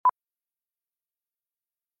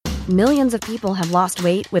Millions of people have lost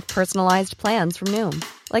weight with personalized plans from Noom.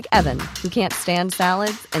 Like Evan, who can't stand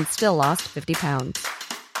salads and still lost 50 pounds.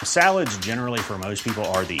 Salads generally for most people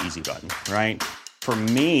are the easy button, right? For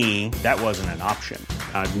me, that wasn't an option.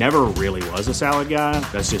 I never really was a salad guy.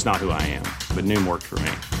 That's just not who I am. But Noom worked for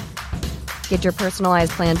me. Get your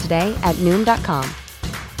personalized plan today at Noom.com.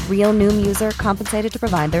 Real Noom user compensated to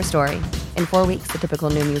provide their story. In 4 weeks, the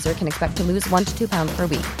typical Noom user can expect to lose 1 to 2 pounds per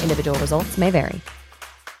week. Individual results may vary.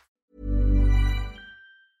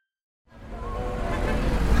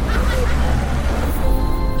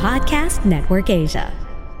 Podcast Network Asia.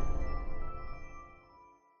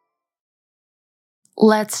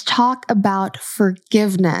 Let's talk about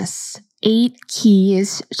forgiveness. 8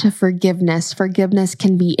 keys to forgiveness. Forgiveness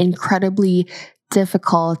can be incredibly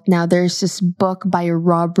difficult. Now, there's this book by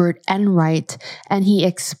Robert Enright, and he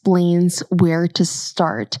explains where to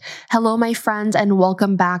start. Hello, my friends, and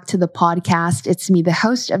welcome back to the podcast. It's me, the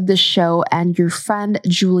host of the show, and your friend,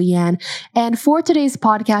 Julianne. And for today's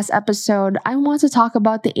podcast episode, I want to talk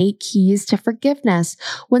about the 8 keys to forgiveness.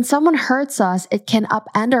 When someone hurts us, it can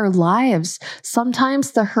upend our lives.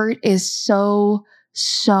 Sometimes the hurt is so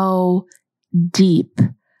deep.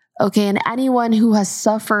 Okay, and anyone who has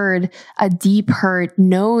suffered a deep hurt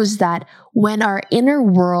knows that when our inner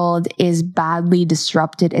world is badly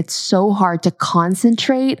disrupted, it's so hard to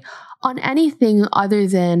concentrate on anything other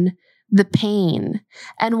than the pain.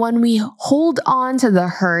 And when we hold on to the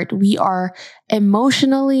hurt, we are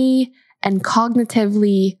emotionally and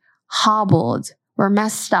cognitively hobbled. We're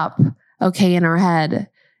messed up, okay, in our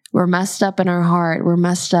head. We're messed up in our heart. We're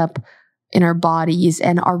messed up in our bodies,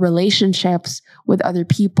 and our relationships with other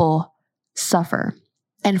people suffer.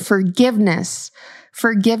 And forgiveness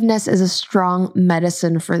is a strong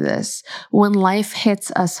medicine for this. When life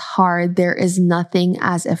hits us hard, there is nothing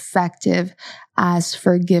as effective as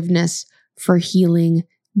forgiveness for healing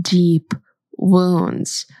deep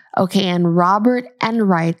wounds. Okay, and Robert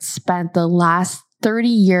Enright spent the last 30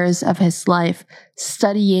 years of his life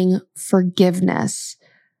studying forgiveness.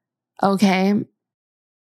 Okay,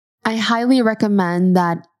 I highly recommend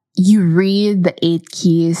that you read the 8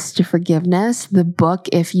 Keys to Forgiveness, the book,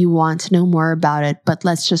 if you want to know more about it. But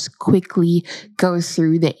let's just quickly go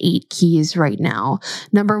through the 8 keys right now.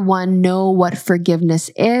 Number 1, know what forgiveness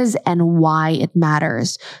is and why it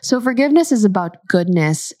matters. So forgiveness is about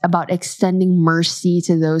goodness, about extending mercy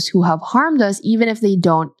to those who have harmed us, even if they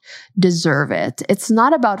don't deserve it. It's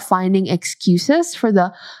not about finding excuses for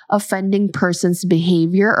the offending person's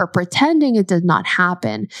behavior or pretending it did not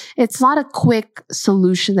happen. It's not a quick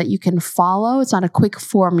solution that you can follow. It's not a quick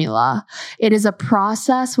formula. It is a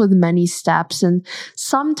process with many steps. And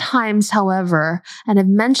sometimes, however, and I've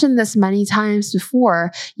mentioned this many times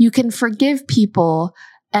before, you can forgive people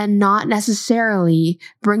and not necessarily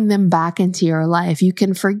bring them back into your life. You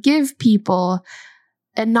can forgive people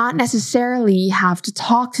and not necessarily have to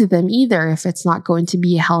talk to them either if it's not going to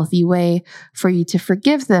be a healthy way for you to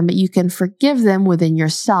forgive them. But you can forgive them within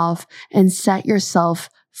yourself and set yourself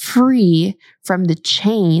free from the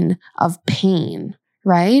chain of pain,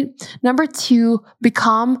 right? Number 2,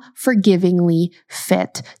 become forgivingly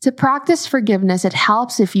fit. To practice forgiveness, it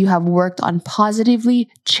helps if you have worked on positively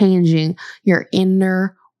changing your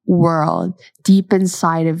inner world deep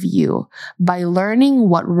inside of you by learning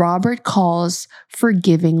what Robert calls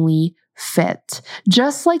forgivingly fit.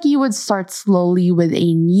 Just like you would start slowly with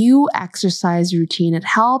a new exercise routine, it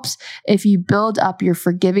helps if you build up your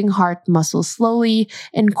forgiving heart muscle slowly,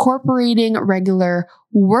 incorporating regular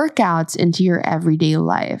workouts into your everyday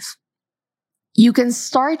life. You can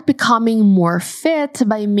start becoming more fit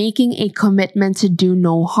by making a commitment to do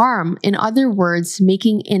no harm. In other words,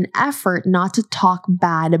 making an effort not to talk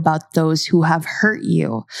bad about those who have hurt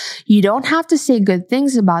you. You don't have to say good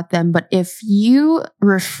things about them, but if you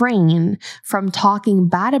refrain from talking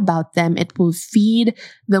bad about them, it will feed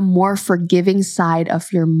the more forgiving side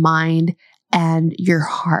of your mind and your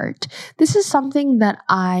heart. This is something that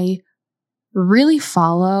I really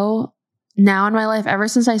follow now in my life, ever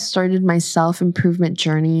since I started my self-improvement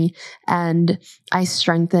journey and I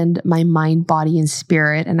strengthened my mind, body, and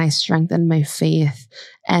spirit, and I strengthened my faith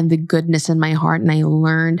and the goodness in my heart, and I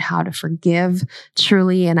learned how to forgive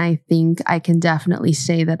truly. And I think I can definitely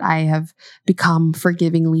say that I have become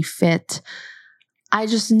forgivingly fit. I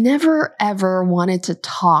just never ever wanted to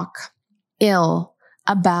talk ill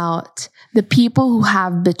about the people who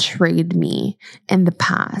have betrayed me in the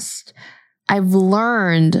past. I've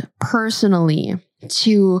learned personally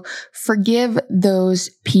to forgive those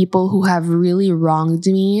people who have really wronged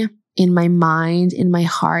me in my mind, in my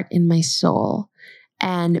heart, in my soul,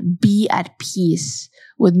 and be at peace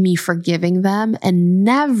with me forgiving them and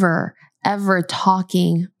never, ever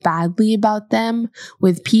talking badly about them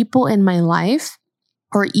with people in my life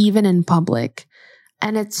or even in public.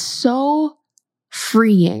 And it's so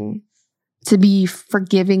freeing to be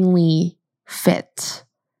forgivingly fit,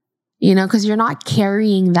 because you're not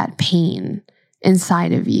carrying that pain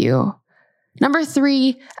inside of you. Number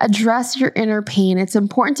 3, address your inner pain. It's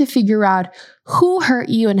important to figure out who hurt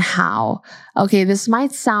you and how. Okay, this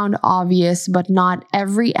might sound obvious, but not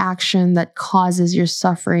every action that causes your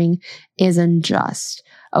suffering is unjust.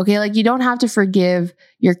 Okay, like you don't have to forgive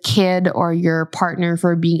your kid or your partner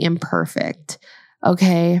for being imperfect.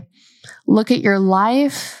 Okay, look at your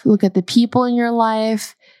life, look at the people in your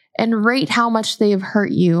life, and rate how much they have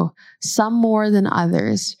hurt you, some more than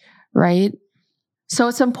others, right? So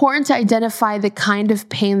it's important to identify the kind of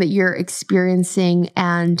pain that you're experiencing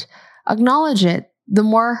and acknowledge it. The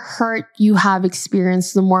more hurt you have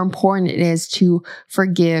experienced, the more important it is to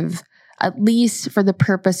forgive, at least for the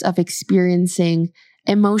purpose of experiencing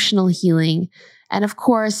emotional healing. And of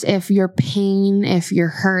course, if your pain, if your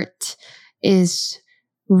hurt is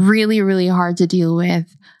really, really hard to deal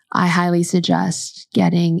with, I highly suggest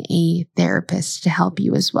getting a therapist to help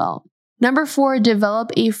you as well. Number 4,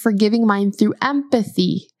 develop a forgiving mind through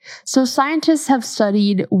empathy. So scientists have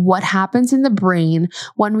studied what happens in the brain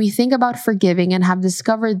when we think about forgiving and have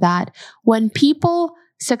discovered that when people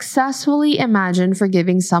successfully imagine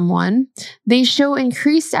forgiving someone, they show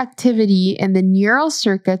increased activity in the neural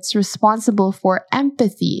circuits responsible for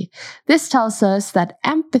empathy. This tells us that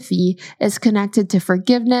empathy is connected to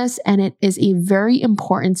forgiveness, and it is a very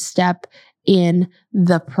important step in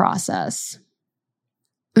the process.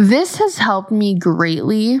 This has helped me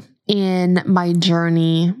greatly in my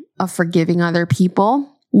journey of forgiving other people.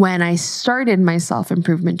 When I started my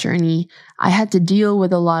self-improvement journey, I had to deal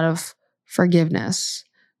with a lot of forgiveness,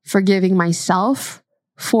 forgiving myself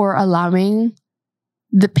for allowing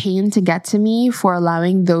the pain to get to me, for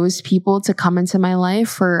allowing those people to come into my life,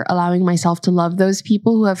 for allowing myself to love those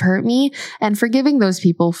people who have hurt me, and forgiving those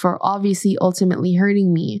people for obviously ultimately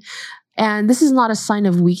hurting me. And this is not a sign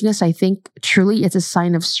of weakness. I think truly it's a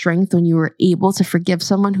sign of strength when you are able to forgive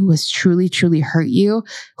someone who has truly, truly hurt you,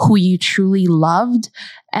 who you truly loved.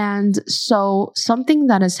 And so something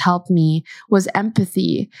that has helped me was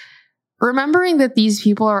empathy. Remembering that these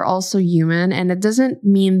people are also human, and it doesn't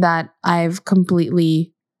mean that I've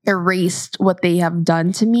completely erased what they have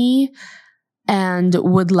done to me and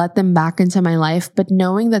would let them back into my life, but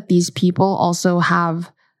knowing that these people also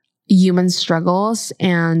have human struggles,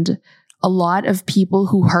 and a lot of people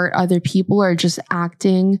who hurt other people are just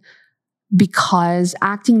acting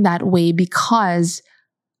that way because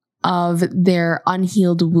of their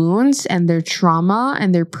unhealed wounds and their trauma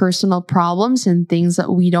and their personal problems and things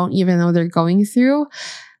that we don't even know they're going through.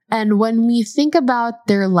 And when we think about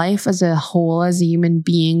their life as a whole, as a human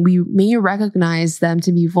being, we may recognize them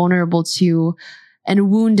to be vulnerable too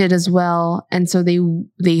and wounded as well. And so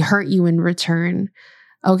they hurt you in return.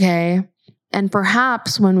 Okay. And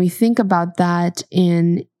perhaps when we think about that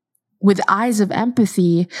with eyes of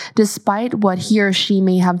empathy, despite what he or she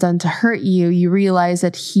may have done to hurt you, you realize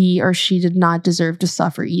that he or she did not deserve to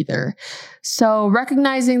suffer either. So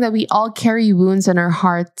recognizing that we all carry wounds in our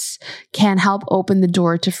hearts can help open the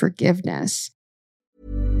door to forgiveness.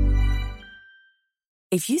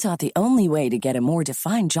 If you thought the only way to get a more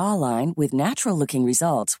defined jawline with natural-looking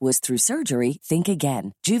results was through surgery, think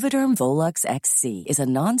again. Juvederm Volux XC is a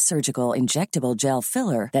non-surgical injectable gel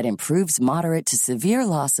filler that improves moderate to severe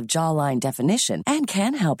loss of jawline definition and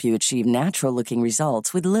can help you achieve natural-looking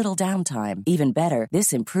results with little downtime. Even better,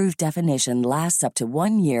 this improved definition lasts up to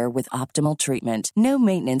 1 year with optimal treatment. No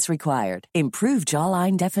maintenance required. Improve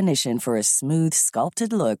jawline definition for a smooth,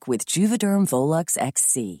 sculpted look with Juvederm Volux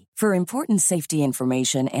XC. For important safety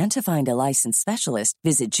information and to find a licensed specialist,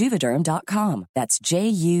 visit Juvederm.com. That's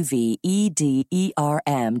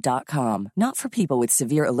JUVEDERM.com. Not for people with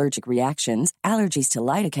severe allergic reactions, allergies to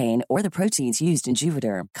lidocaine, or the proteins used in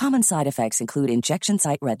Juvederm. Common side effects include injection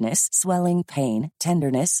site redness, swelling, pain,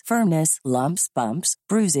 tenderness, firmness, lumps, bumps,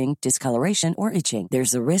 bruising, discoloration, or itching.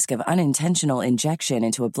 There's a risk of unintentional injection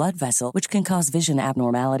into a blood vessel, which can cause vision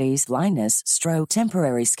abnormalities, blindness, stroke,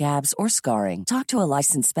 temporary scabs, or scarring. Talk to a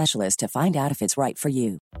licensed specialist to find out if it's right for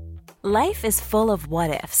you. Life is full of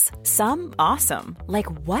what-ifs. Some awesome,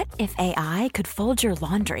 like what if AI could fold your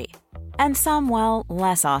laundry? And some, well,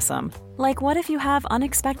 less awesome, like what if you have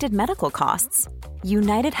unexpected medical costs?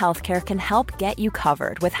 United Healthcare can help get you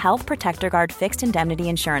covered with Health Protector Guard fixed indemnity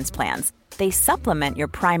insurance plans. They supplement your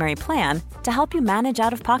primary plan to help you manage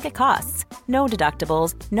out-of-pocket costs. No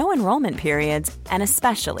deductibles, no enrollment periods, and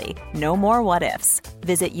especially no more what-ifs.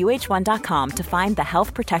 Visit UH1.com to find the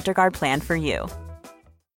Health Protector Guard plan for you.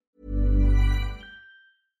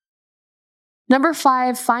 Number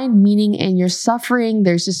 5, find meaning in your suffering.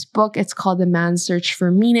 There's this book. It's called The Man's Search for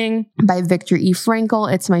Meaning by Viktor E. Frankl.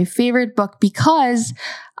 It's my favorite book because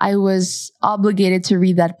I was obligated to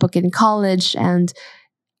read that book in college, and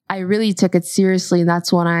I really took it seriously. And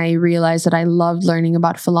that's when I realized that I loved learning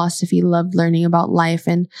about philosophy, loved learning about life,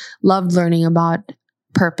 and loved learning about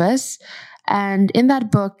purpose. And in that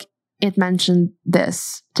book, it mentioned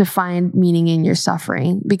this, to find meaning in your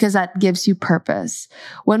suffering, because that gives you purpose.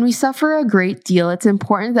 When we suffer a great deal, it's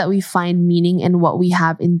important that we find meaning in what we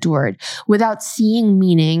have endured. Without seeing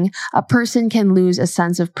meaning, a person can lose a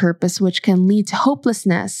sense of purpose, which can lead to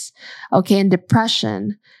hopelessness, and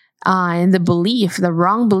depression, and the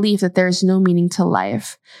wrong belief that there is no meaning to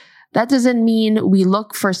life. That doesn't mean we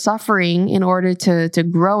look for suffering in order to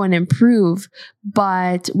grow and improve,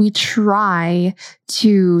 but we try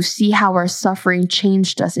to see how our suffering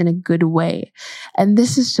changed us in a good way. And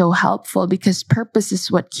this is so helpful because purpose is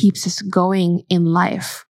what keeps us going in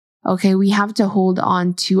life. We have to hold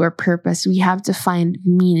on to our purpose. We have to find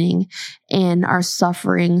meaning in our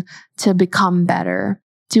suffering to become better,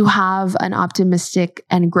 to have an optimistic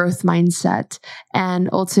and growth mindset, and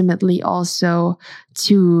ultimately also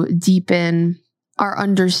to deepen our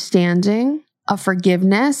understanding of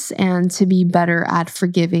forgiveness and to be better at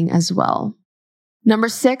forgiving as well. Number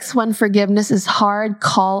 6, when forgiveness is hard,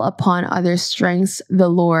 call upon other strengths, the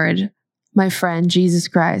Lord, my friend, Jesus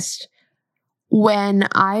Christ. When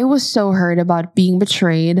I was so hurt about being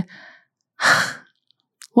betrayed,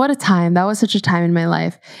 what a time. That was such a time in my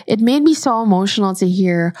life. It made me so emotional to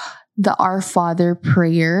hear the Our Father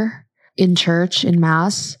prayer in church, in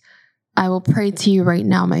Mass. I will pray to you right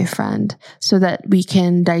now, my friend, so that we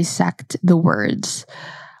can dissect the words.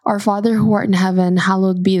 Our Father who art in heaven,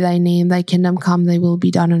 hallowed be thy name. Thy kingdom come, thy will be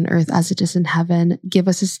done on earth as it is in heaven. Give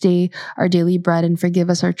us this day our daily bread, and forgive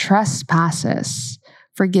us our trespasses.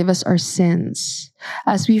 Forgive us our sins,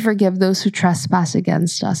 as we forgive those who trespass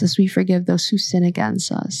against us, as we forgive those who sin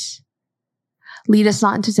against us. Lead us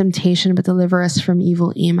not into temptation, but deliver us from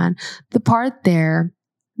evil. Amen. The part there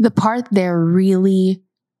really,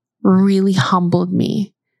 really humbled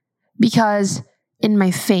me, because in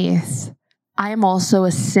my faith, I am also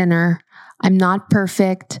a sinner. I'm not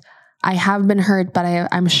perfect. I have been hurt, but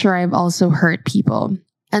I'm sure I've also hurt people.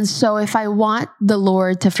 And so if I want the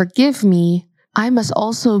Lord to forgive me, I must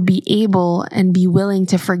also be able and be willing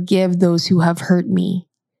to forgive those who have hurt me,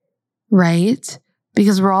 right?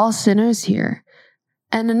 Because we're all sinners here.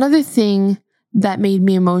 And another thing that made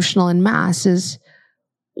me emotional in Mass is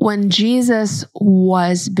when Jesus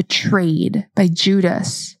was betrayed by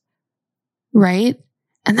Judas, right?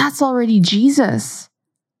 And that's already Jesus,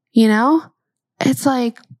 It's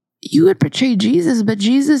like you would betray Jesus, but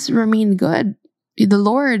Jesus remained good. The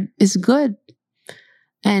Lord is good.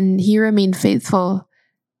 And he remained faithful,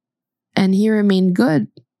 and he remained good.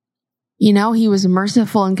 He was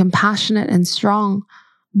merciful and compassionate and strong,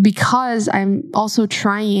 because I'm also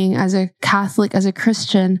trying as a Catholic, as a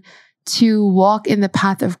Christian, to walk in the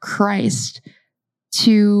path of Christ,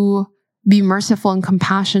 to be merciful and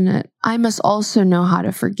compassionate. I must also know how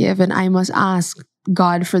to forgive, and I must ask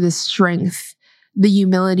God for the strength, the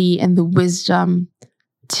humility, and the wisdom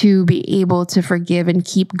to be able to forgive and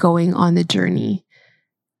keep going on the journey.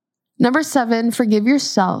 Number 7, forgive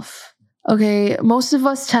yourself. Most of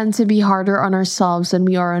us tend to be harder on ourselves than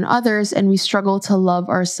we are on others, and we struggle to love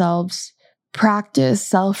ourselves. Practice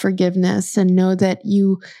self-forgiveness and know that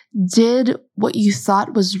you did what you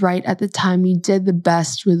thought was right at the time. You did the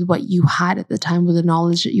best with what you had at the time, with the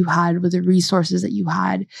knowledge that you had, with the resources that you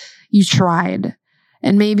had. You tried.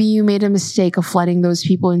 And maybe you made a mistake of letting those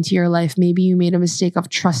people into your life. Maybe you made a mistake of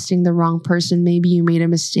trusting the wrong person. Maybe you made a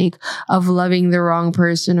mistake of loving the wrong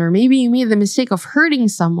person. Or maybe you made the mistake of hurting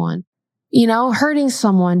someone. Hurting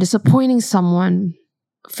someone, disappointing someone.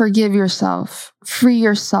 Forgive yourself. Free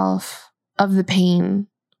yourself of the pain.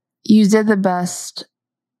 You did the best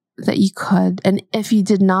that you could. And if you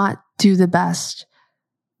did not do the best,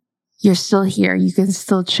 you're still here. You can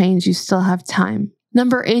still change. You still have time.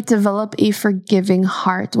 Number 8, develop a forgiving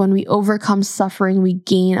heart. When we overcome suffering, we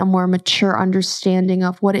gain a more mature understanding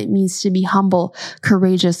of what it means to be humble,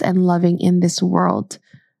 courageous, and loving in this world.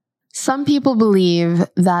 Some people believe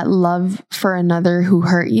that love for another who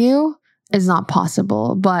hurt you is not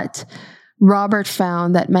possible, but Robert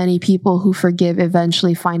found that many people who forgive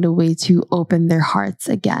eventually find a way to open their hearts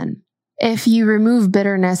again. If you remove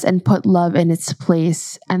bitterness and put love in its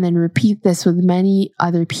place, and then repeat this with many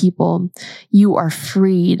other people, you are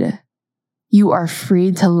freed. You are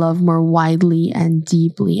free to love more widely and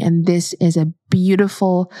deeply. And this is a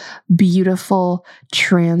beautiful, beautiful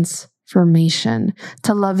transformation.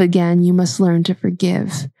 To love again, you must learn to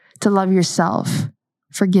forgive. to love yourself,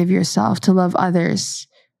 forgive yourself, to love others,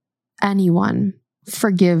 anyone,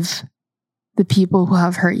 forgive the people who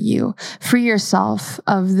have hurt you. Free yourself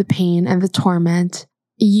of the pain and the torment.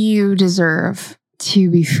 You deserve to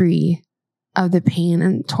be free of the pain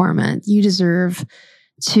and torment. You deserve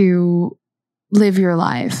to live your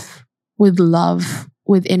life with love,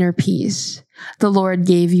 with inner peace. The Lord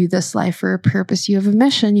gave you this life for a purpose. You have a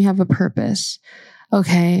mission. You have a purpose.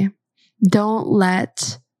 Okay? Don't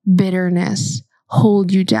let bitterness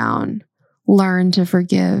hold you down. Learn to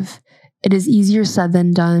forgive. It is easier said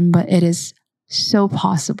than done, but it is so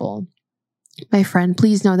possible. My friend,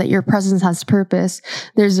 please know that your presence has purpose.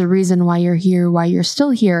 There's a reason why you're here, why you're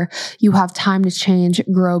still here. You have time to change,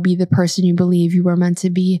 grow, be the person you believe you were meant to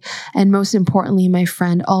be. And most importantly, my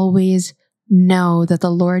friend, always know that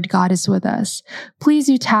the Lord God is with us. Please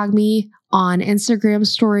do tag me on Instagram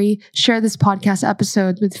story, share this podcast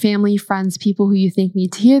episode with family, friends, people who you think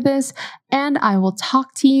need to hear this, and I will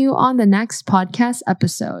talk to you on the next podcast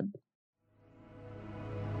episode.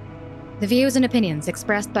 The views and opinions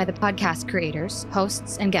expressed by the podcast creators,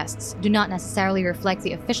 hosts, and guests do not necessarily reflect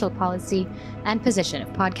the official policy and position of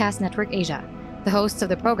Podcast Network Asia, the hosts of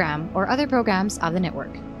the program, or other programs of the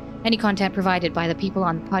network. Any content provided by the people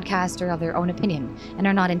on the podcast are of their own opinion and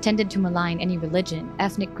are not intended to malign any religion,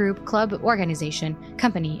 ethnic group, club, organization,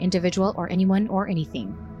 company, individual, or anyone or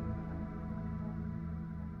anything.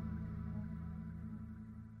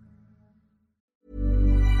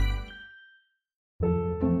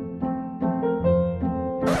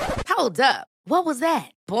 Hold up. What was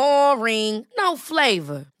that? Boring. No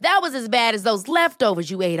flavor. That was as bad as those leftovers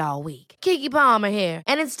you ate all week. Keke Palmer here,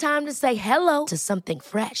 and it's time to say hello to something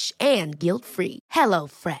fresh and guilt-free. Hello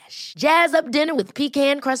Fresh. Jazz up dinner with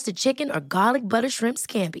pecan-crusted chicken or garlic butter shrimp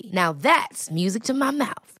scampi. Now that's music to my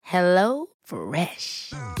mouth. Hello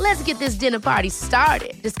Fresh. Let's get this dinner party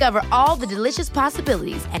started. Discover all the delicious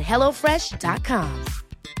possibilities at HelloFresh.com.